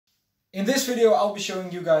In this video I'll be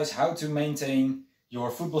showing you guys how to maintain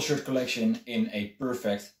your football shirt collection in a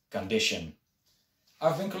perfect condition.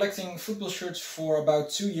 I've been collecting football shirts for about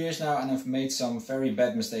 2 years now, and I've made some very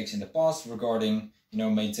bad mistakes in the past regarding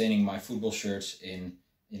maintaining my football shirts in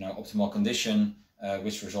optimal condition,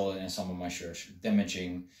 which resulted in some of my shirts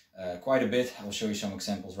damaging quite a bit. I'll show you some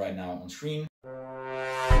examples right now on screen.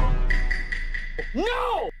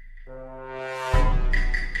 No!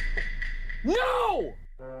 No!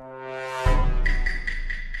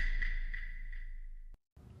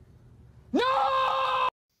 No!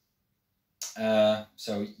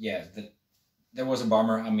 So yeah, that was a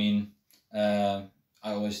bummer. I mean, I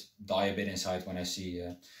always die a bit inside when I see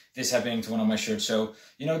this happening to one of my shirts. So,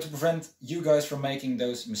 to prevent you guys from making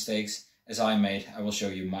those mistakes as I made, I will show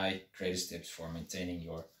you my greatest tips for maintaining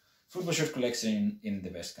your football shirt collection in the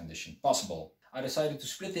best condition possible. I decided to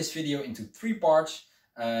split this video into 3 parts,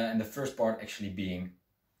 and the first part actually being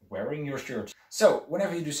wearing your shirt. So,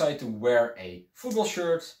 whenever you decide to wear a football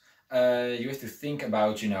shirt, you have to think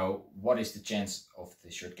about, what is the chance of the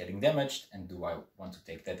shirt getting damaged, and do I want to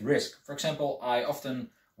take that risk? For example, I often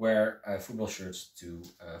wear football shirts to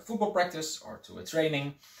football practice or to a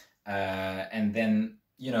training, and then,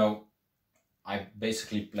 I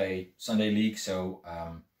basically play Sunday league, so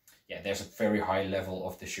yeah, there's a very high level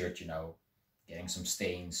of the shirt, getting some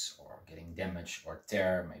stains or getting damaged or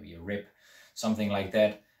tear, maybe a rip, something like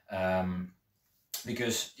that,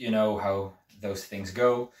 because you know how those things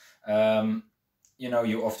go.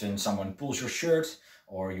 You often, someone pulls your shirt,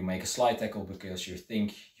 or you make a slide tackle because you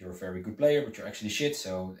think you're a very good player, but you're actually shit,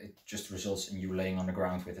 so it just results in you laying on the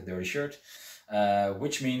ground with a dirty shirt,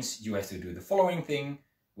 which means you have to do the following thing,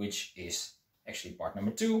 which is actually part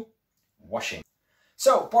number 2, washing.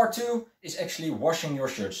 So part 2 is actually washing your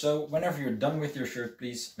shirt. So whenever you're done with your shirt,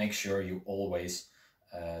 please make sure you always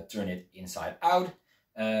turn it inside out,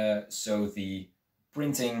 so the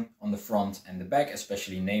printing on the front and the back,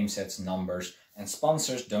 especially name sets, numbers and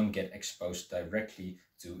sponsors, don't get exposed directly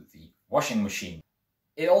to the washing machine.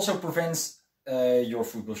 It also prevents your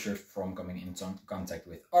football shirt from coming into contact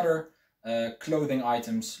with other clothing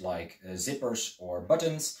items like zippers or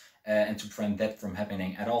buttons, and to prevent that from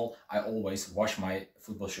happening at all, I always wash my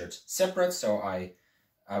football shirts separate. So I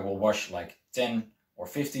will wash like 10 or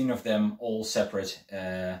 15 of them all separate,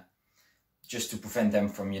 just to prevent them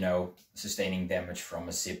from, sustaining damage from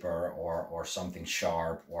a zipper or something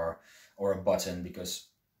sharp or a button, because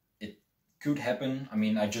it could happen. I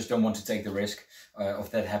mean, I just don't want to take the risk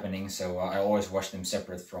of that happening, so I always wash them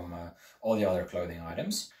separate from all the other clothing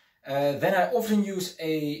items. Then I often use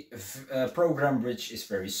a program which is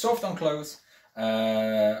very soft on clothes.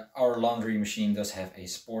 Our laundry machine does have a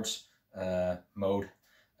sports mode,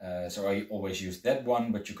 so I always use that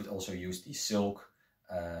one, but you could also use the silk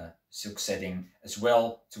setting as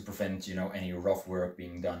well to prevent, any rough work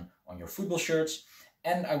being done on your football shirts.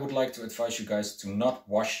 And I would like to advise you guys to not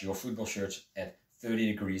wash your football shirts at 30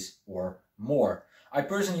 degrees or more. I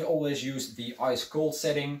personally always use the ice cold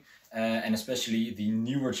setting, and especially the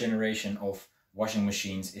newer generation of washing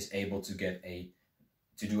machines is able to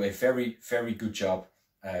do a very, very good job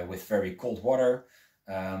with very cold water.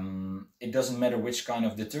 It doesn't matter which kind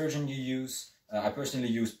of detergent you use. I personally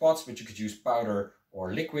use pots, but you could use powder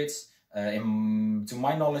or liquids. To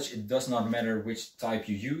my knowledge, it does not matter which type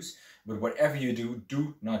you use, but whatever you do,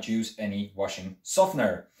 do not use any washing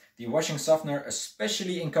softener. The washing softener,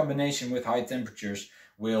 especially in combination with high temperatures,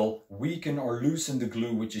 will weaken or loosen the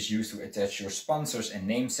glue which is used to attach your sponsors and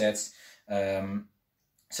name sets.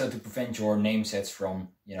 So to prevent your name sets from,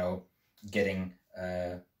 getting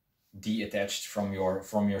detached from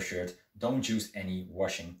your shirt, don't use any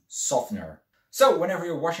washing softener. So whenever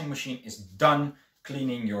your washing machine is done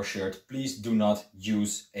cleaning your shirt, please do not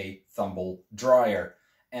use a tumble dryer,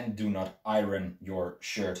 and do not iron your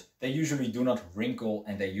shirt. They usually do not wrinkle,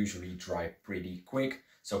 and they usually dry pretty quick,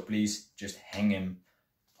 so please just hang them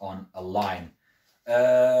on a line.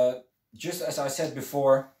 Just as I said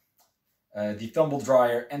before, the tumble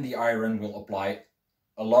dryer and the iron will apply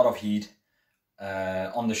a lot of heat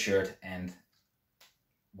on the shirt, and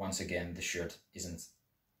once again the shirt isn't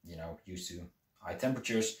used to high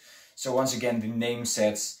temperatures. So once again, the name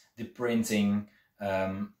sets, the printing,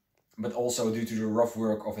 but also due to the rough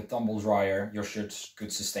work of a tumble dryer, your shirts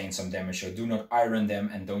could sustain some damage. So do not iron them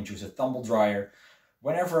and don't use a tumble dryer.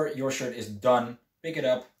 Whenever your shirt is done, pick it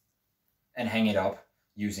up and hang it up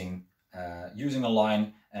using a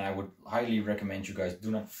line. And I would highly recommend you guys do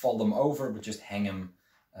not fold them over, but just hang them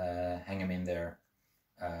in there,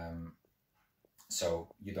 so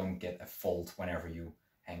you don't get a fold whenever you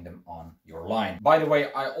hang them on your line. By the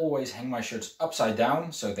way, I always hang my shirts upside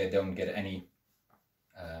down so they don't get any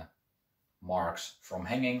marks from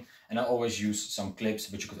hanging. And I always use some clips,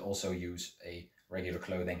 but you could also use a regular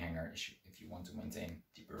clothing hanger if you want to maintain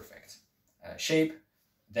the perfect shape.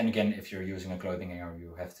 Then again, if you're using a clothing hanger,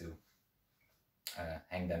 you have to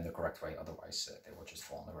hang them the correct way, otherwise they will just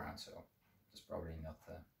fall on the ground, so it's probably not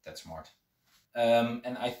that smart.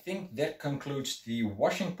 And I think that concludes the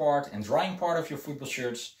washing part and drying part of your football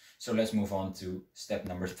shirts. So let's move on to step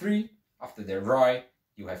number 3. After they're dry,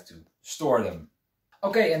 you have to store them.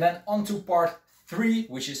 Okay, and then on to part 3,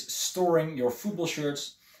 which is storing your football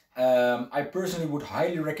shirts. I personally would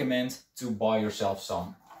highly recommend to buy yourself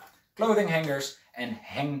some clothing hangers and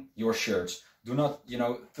hang your shirts. Do not,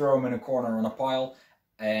 throw them in a corner on a pile.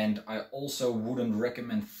 And I also wouldn't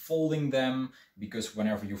recommend folding them, because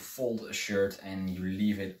whenever you fold a shirt and you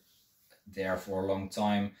leave it there for a long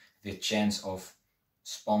time, the chance of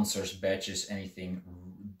sponsors, badges, anything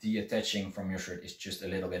detaching from your shirt is just a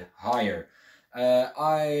little bit higher.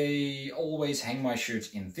 I always hang my shirts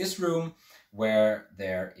in this room where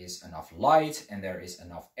there is enough light and there is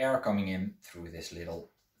enough air coming in through this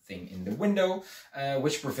little thing in the window,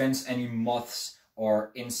 which prevents any moths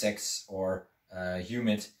or insects or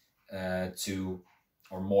humid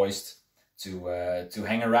or moist to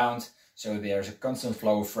hang around. So there's a constant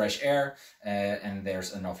flow of fresh air and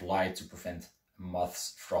there's enough light to prevent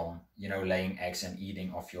moths from laying eggs and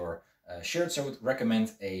eating off your shirt. So I would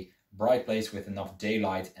recommend a bright place with enough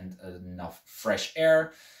daylight and enough fresh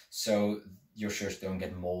air, so your shirts don't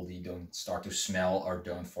get moldy, don't start to smell, or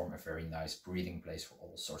don't form a very nice breeding place for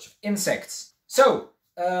all sorts of insects. So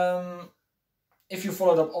if you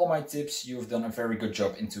followed up all my tips, you've done a very good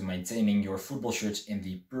job into maintaining your football shirts in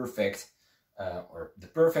the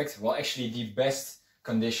actually the best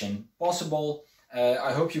condition possible.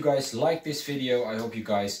 I hope you guys liked this video. I hope you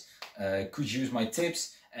guys could use my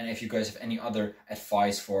tips. And if you guys have any other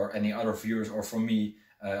advice for any other viewers or for me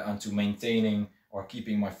onto maintaining or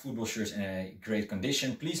keeping my football shirts in a great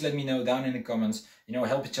condition, please let me know down in the comments.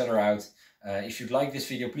 Help each other out. If you'd like this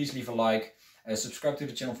video, please leave a like. Subscribe to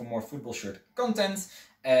the channel for more football shirt content,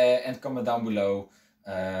 and comment down below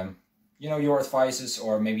your advices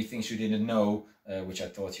or maybe things you didn't know, which I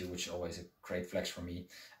taught you, which is always a great flex for me.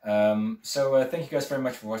 So thank you guys very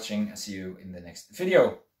much for watching. I'll see you in the next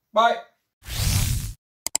video. Bye!